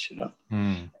much.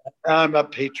 I'm a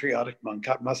patriotic monk.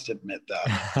 I must admit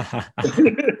that.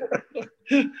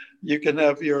 You can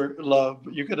have your love,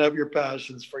 you can have your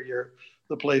passions for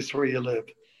the place where you live.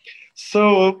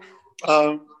 So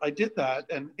I did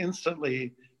that, and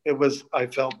instantly I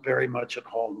felt very much at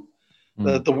home.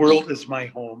 The world is my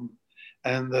home,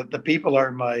 and the people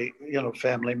are my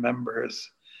family members,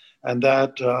 and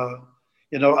that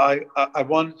I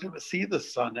wanted to see the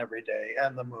sun every day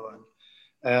and the moon,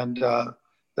 and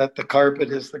that the carpet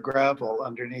is the gravel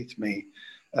underneath me,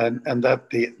 and that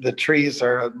the trees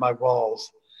are my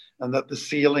walls, and that the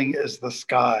ceiling is the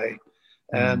sky.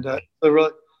 Mm. And a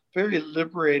very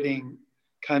liberating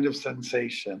kind of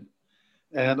sensation.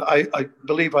 And I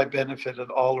believe I benefited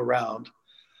all around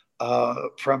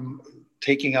from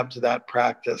taking up to that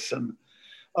practice. And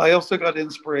I also got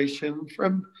inspiration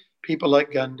from people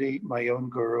like Gandhi, my own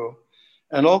guru,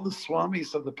 and all the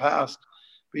Swamis of the past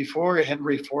before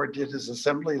Henry Ford did his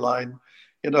assembly line,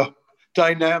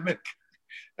 dynamic.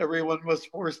 Everyone was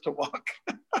forced to walk,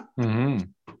 Mm-hmm.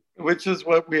 which is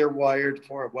what we are wired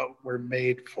for, what we're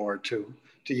made for, to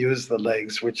use the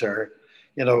legs, which are,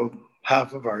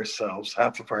 half of ourselves,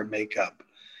 half of our makeup.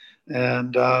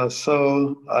 And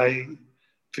so I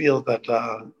feel that,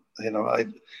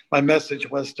 my message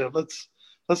was to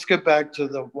let's get back to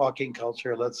the walking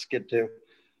culture. Let's get to,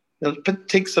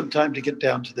 take some time to get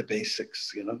down to the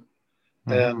basics,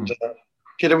 Mm-hmm. and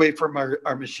get away from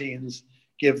our machines,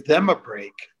 give them a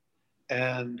break,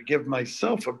 and give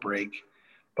myself a break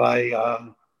by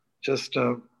just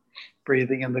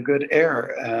breathing in the good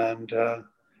air and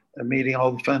meeting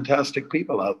all the fantastic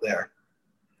people out there.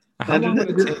 How long would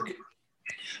it take?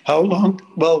 How long?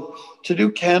 Well, to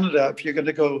do Canada, if you're going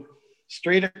to go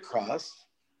straight across,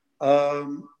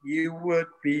 you would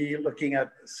be looking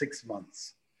at 6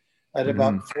 months at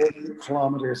about 40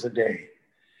 kilometers a day.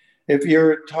 If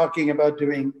you're talking about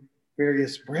doing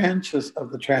various branches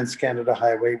of the Trans-Canada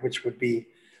Highway, which would be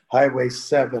Highway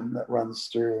 7 that runs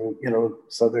through,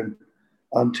 southern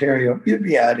Ontario, you'd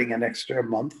be adding an extra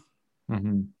month.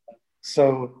 Mm-hmm.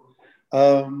 So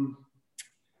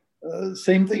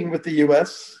same thing with the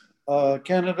US.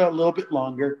 Canada, a little bit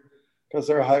longer because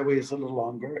our highway is a little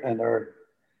longer, and our,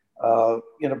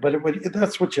 but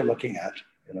that's what you're looking at,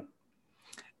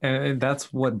 And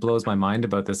that's what blows my mind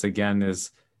about this again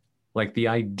is like the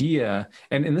idea,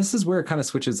 and this is where it kind of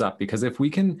switches up, because if we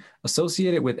can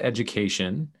associate it with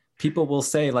education, people will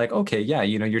say like, okay, yeah,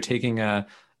 you're taking a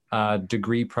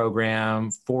degree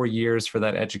program, 4 years for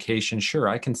that education. Sure,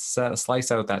 I can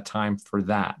slice out that time for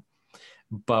that.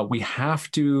 But we have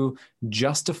to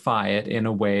justify it in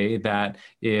a way that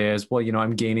is, well,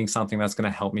 I'm gaining something that's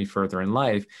going to help me further in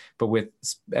life. But with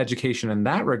education in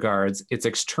that regards, it's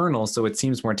external. So it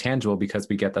seems more tangible because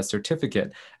we get that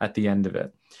certificate at the end of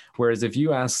it. Whereas if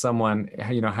you ask someone,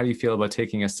 how do you feel about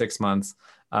taking a 6 months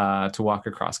to walk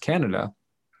across Canada?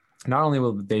 Not only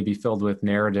will they be filled with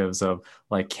narratives of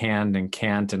like can and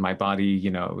can't and my body,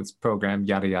 it's programmed,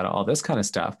 yada, yada, all this kind of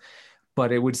stuff.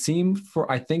 But it would seem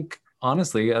I think,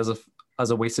 honestly, as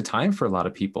a waste of time for a lot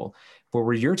of people,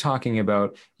 where you're talking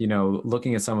about,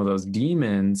 looking at some of those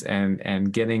demons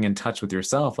and getting in touch with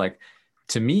yourself. Like,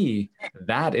 to me,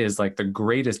 that is like the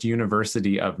greatest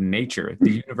university of nature, the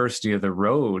university of the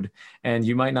road. And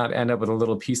you might not end up with a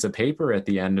little piece of paper at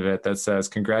the end of it that says,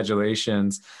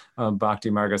 congratulations,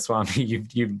 Bhakti Marge Swami,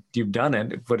 you've done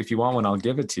it. But if you want one, I'll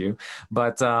give it to you.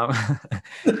 But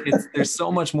there's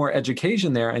so much more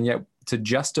education there. And yet to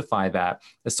justify that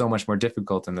is so much more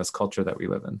difficult in this culture that we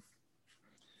live in.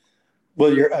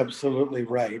 Well, you're absolutely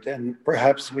right. And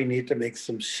perhaps we need to make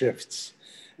some shifts.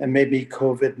 And maybe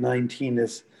COVID-19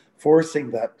 is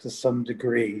forcing that to some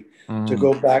degree, to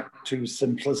go back to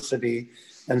simplicity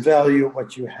and value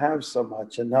what you have so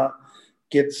much, and not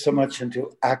get so much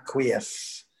into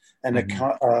acquiesce and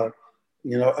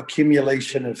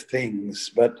accumulation of things,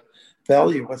 but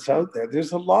value what's out there.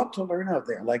 There's a lot to learn out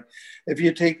there. Like if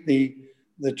you take the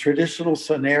traditional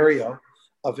scenario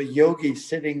of a yogi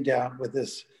sitting down with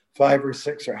his 5 or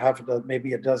 6 or half a dozen,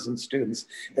 maybe a dozen students,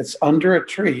 it's under a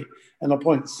tree, and they'll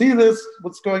point, see this,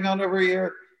 what's going on over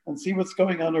here, and see what's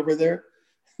going on over there.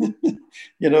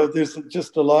 There's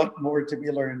just a lot more to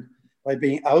be learned by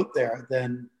being out there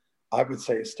than, I would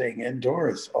say, staying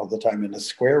indoors all the time in a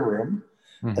square room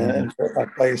and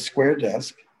by a square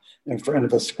desk in front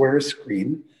of a square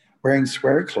screen, wearing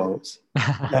square clothes.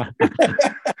 I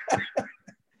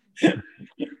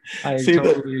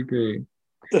totally agree.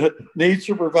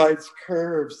 Nature provides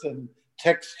curves and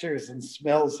textures and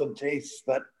smells and tastes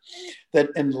that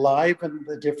enliven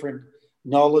the different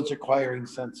knowledge acquiring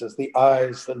senses, the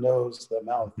eyes, the nose, the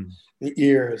mouth, the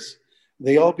ears.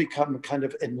 They all become kind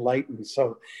of enlightened.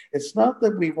 So it's not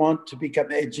that we want to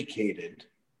become educated.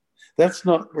 That's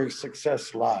not where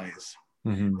success lies.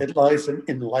 It lies in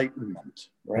enlightenment,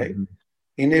 right?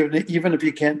 And even if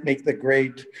you can't make the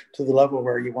grade to the level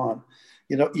where you want,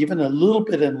 even a little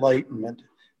bit enlightenment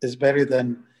is better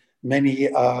than many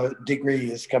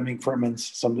degrees coming from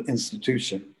some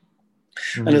institution.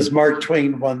 And as Mark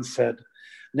Twain once said,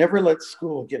 never let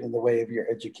school get in the way of your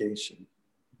education.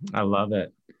 I love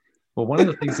it. Well, one of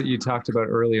the things that you talked about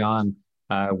early on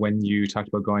when you talked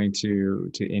about going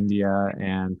to India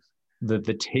and the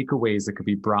takeaways that could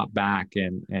be brought back,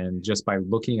 and just by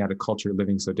looking at a culture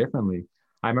living so differently.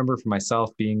 I remember for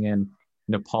myself being in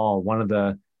Nepal, one of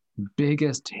the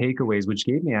biggest takeaways, which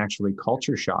gave me actually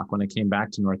culture shock when I came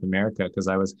back to North America, because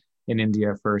I was in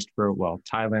India first for, well,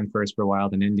 Thailand first for a while,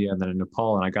 then India, and then in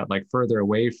Nepal. And I got like further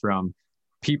away from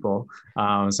people.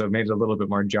 So it made it a little bit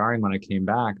more jarring when I came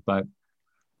back. But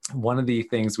one of the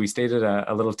things, we stayed at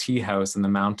a little tea house in the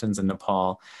mountains in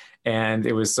Nepal. And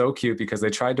it was so cute because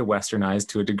they tried to Westernize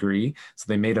to a degree. So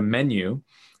they made a menu.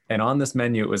 And on this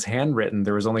menu, it was handwritten.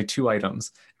 There was only 2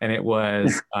 items. And it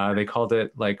was, they called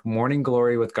it like morning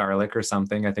glory with garlic or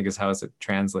something, I think is how it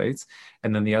translates.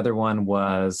 And then the other one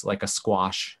was like a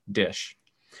squash dish.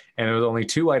 And it was only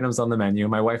 2 items on the menu.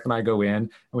 My wife and I go in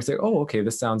and we say, oh, okay,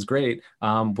 this sounds great.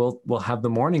 We'll have the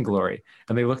morning glory.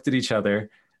 And they looked at each other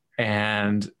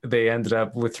and they ended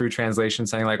up with, through translation,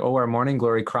 saying like, oh, our morning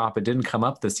glory crop, it didn't come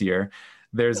up this year.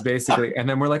 There's basically, and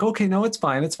then we're like, okay, no, it's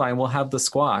fine. We'll have the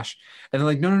squash. And they're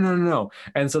like, no.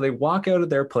 And so they walk out of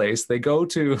their place. They go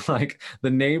to like the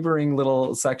neighboring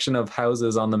little section of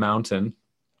houses on the mountain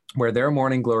where their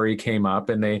morning glory came up,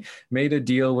 and they made a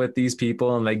deal with these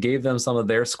people and they gave them some of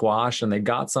their squash and they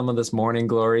got some of this morning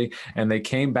glory, and they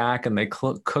came back and they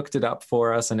cooked it up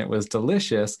for us, and it was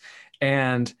delicious.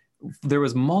 And there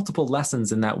was multiple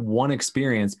lessons in that one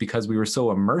experience because we were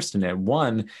so immersed in it.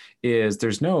 One is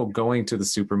there's no going to the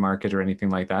supermarket or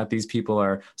anything like that. These people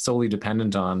are solely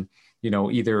dependent on,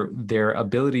 either their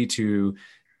ability to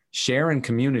share in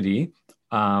community,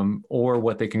 or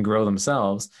what they can grow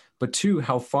themselves. But 2,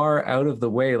 how far out of the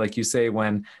way, like you say,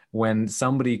 when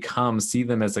somebody comes, see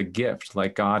them as a gift,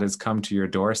 like God has come to your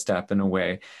doorstep in a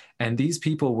way. And these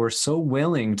people were so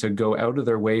willing to go out of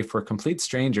their way for complete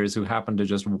strangers who happened to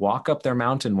just walk up their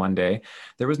mountain one day.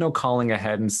 There was no calling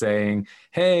ahead and saying,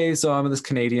 hey, so I'm this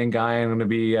Canadian guy, I'm going to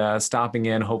be stopping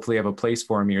in, hopefully have a place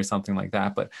for me or something like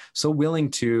that. But so willing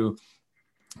to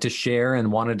share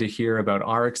and wanted to hear about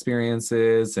our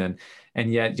experiences. And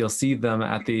yet you'll see them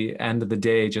at the end of the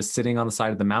day just sitting on the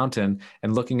side of the mountain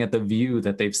and looking at the view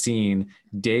that they've seen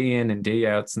day in and day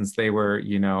out since they were,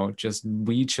 just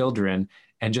wee children,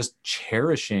 and just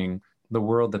cherishing the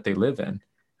world that they live in.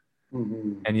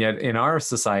 Mm-hmm. And yet in our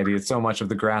society, it's so much of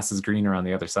the grass is greener on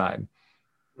the other side.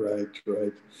 Right.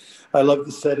 I love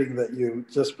the setting that you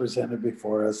just presented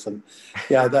before us. And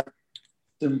yeah, that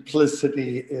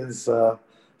simplicity is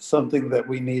something that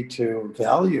we need to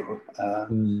value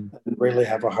and really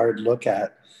have a hard look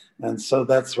at. And so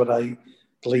that's what I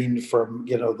gleaned from,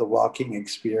 the walking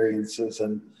experiences,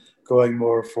 and going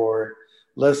more for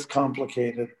less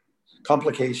complications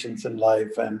in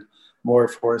life and more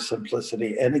for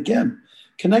simplicity. And again,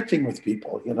 connecting with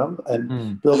people,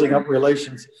 and building up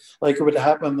relations. Like it would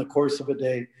happen in the course of a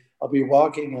day. I'll be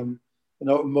walking and,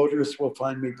 motorists will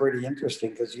find me pretty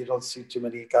interesting because you don't see too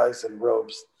many guys in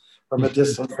robes. From a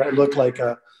distance, I look like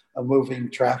a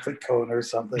moving traffic cone or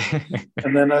something.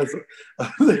 And then as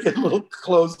they get a little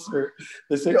closer,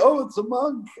 they say, oh, it's a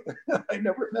monk. I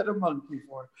never met a monk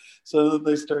before. So then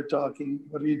they start talking.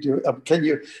 What do you do? I'll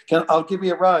give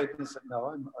you a ride. And I said,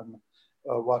 no, I'm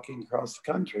walking across the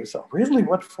country. So really,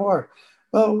 what for?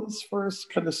 Well, it's for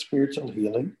kind of spiritual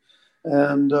healing.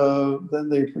 And then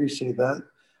they appreciate that.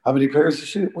 How many pairs of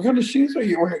shoes? What kind of shoes are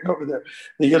you wearing over there?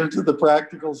 They get into the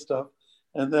practical stuff.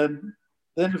 And then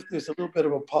if there's a little bit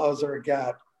of a pause or a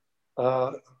gap,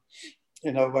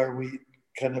 where we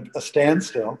kind of a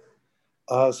standstill,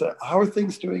 so how are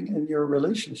things doing in your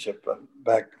relationship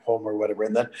back home or whatever?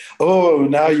 And then,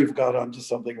 now you've got onto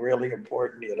something really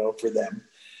important, for them.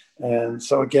 And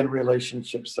so again,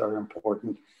 relationships are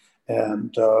important,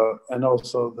 and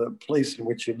also the place in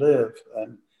which you live,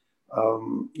 and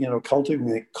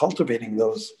cultivating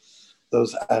those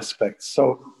aspects.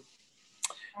 So.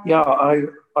 Yeah,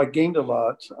 I gained a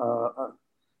lot.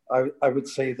 I would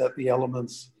say that the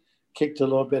elements kicked a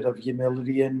little bit of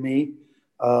humility in me.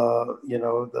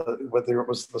 Whether it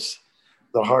was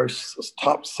the harsh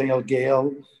topsail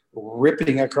gale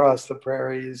ripping across the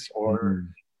prairies, or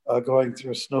going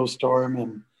through a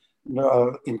snowstorm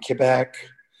in Quebec,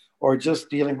 or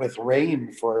just dealing with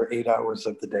rain for 8 hours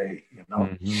of the day.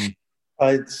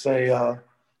 I'd say,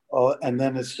 and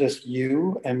then it's just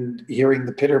you and hearing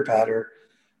the pitter patter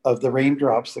of the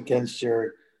raindrops against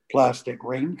your plastic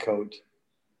raincoat,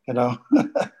 and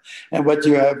what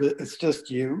you have, it's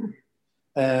just you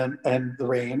and the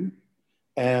rain,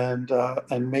 and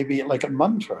maybe like a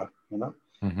mantra,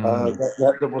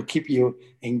 that will keep you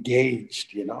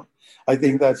engaged. I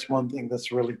think that's one thing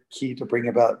that's really key to bringing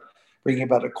about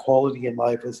a quality in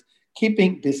life, is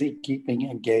keeping busy,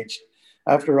 keeping engaged.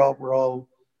 After all, we're all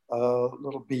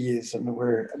little bees, and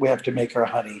we have to make our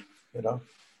honey.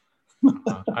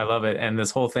 I love it. And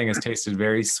this whole thing has tasted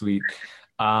very sweet.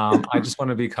 I just want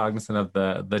to be cognizant of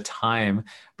the time.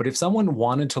 But if someone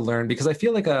wanted to learn, because I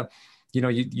feel like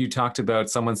you talked about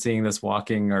someone seeing this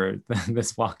walking or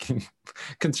this walking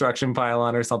construction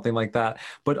pylon or something like that.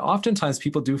 But oftentimes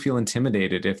people do feel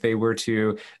intimidated if they were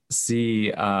to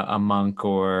see a monk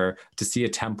or to see a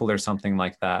temple or something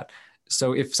like that.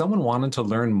 So if someone wanted to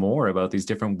learn more about these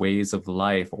different ways of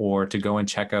life or to go and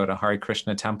check out a Hare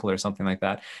Krishna temple or something like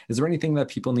that, is there anything that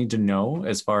people need to know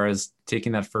as far as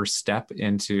taking that first step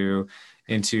into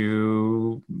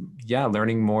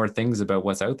learning more things about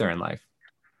what's out there in life?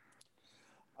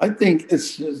 I think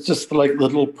it's just like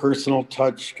little personal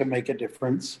touch can make a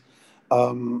difference.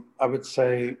 I would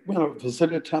say,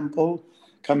 visit a temple,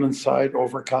 come inside,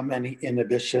 overcome any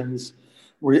inhibitions.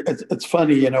 It's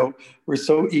funny, we're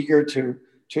so eager to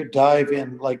dive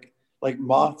in like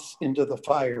moths into the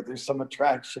fire. There's some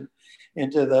attraction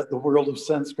into the world of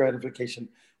sense gratification.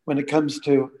 When it comes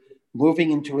to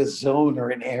moving into a zone or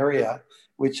an area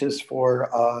which is for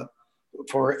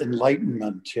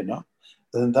enlightenment,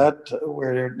 and that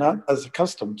we're not as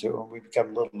accustomed to, and we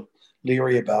become a little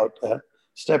leery about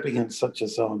stepping in such a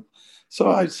zone. So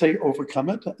I'd say overcome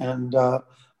it, and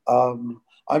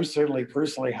I'm certainly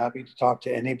personally happy to talk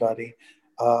to anybody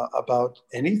about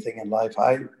anything in life.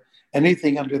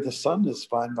 Anything under the sun is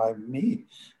fine by me,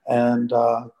 and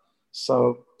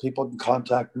so people can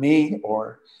contact me,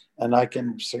 and I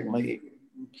can certainly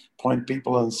point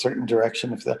people in a certain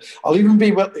direction. I'll even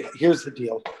be. Well, here's the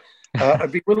deal.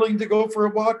 I'd be willing to go for a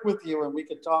walk with you, and we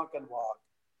could talk and walk.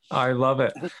 I love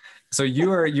it. So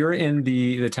you're in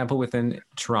the temple within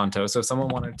Toronto. So if someone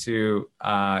wanted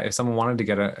to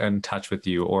get in touch with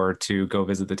you or to go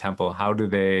visit the temple, how do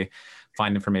they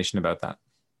find information about that?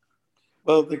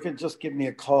 Well, they can just give me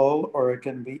a call, or it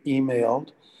can be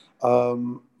emailed.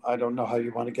 I don't know how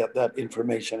you want to get that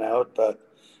information out, but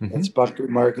it's Bhakti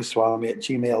Marge Swami at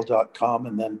gmail.com,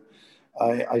 and then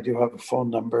I do have a phone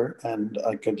number, and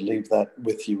I could leave that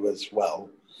with you as well.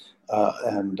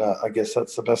 And I guess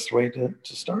that's the best way to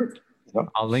start.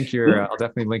 I'll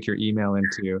definitely link your email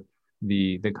into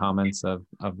the comments of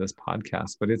this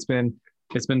podcast. But it's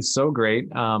been so great.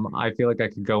 I feel like I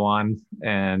could go on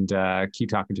and keep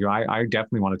talking to you. I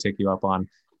definitely want to take you up on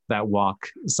that walk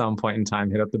some point in time,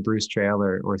 hit up the Bruce Trail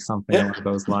or something along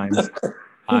those lines.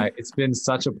 It's been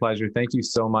such a pleasure. Thank you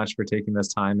so much for taking this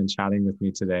time and chatting with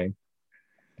me today.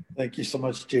 Thank you so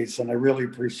much, Jason. I really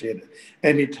appreciate it.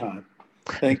 Anytime.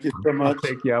 Thank you so much. I'll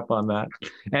take you up on that.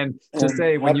 And to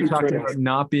say, when you talked about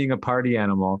not being a party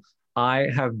animal, I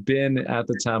have been at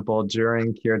the temple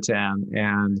during Kirtan,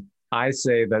 and I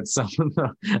say that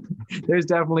there's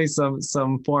definitely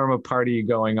some form of party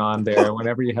going on there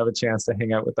whenever you have a chance to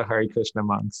hang out with the Hare Krishna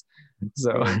monks.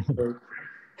 So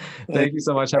thank you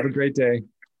so much. Have a great day.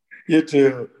 You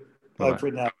too. Bye-bye. Bye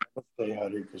for now.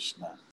 Hare Krishna.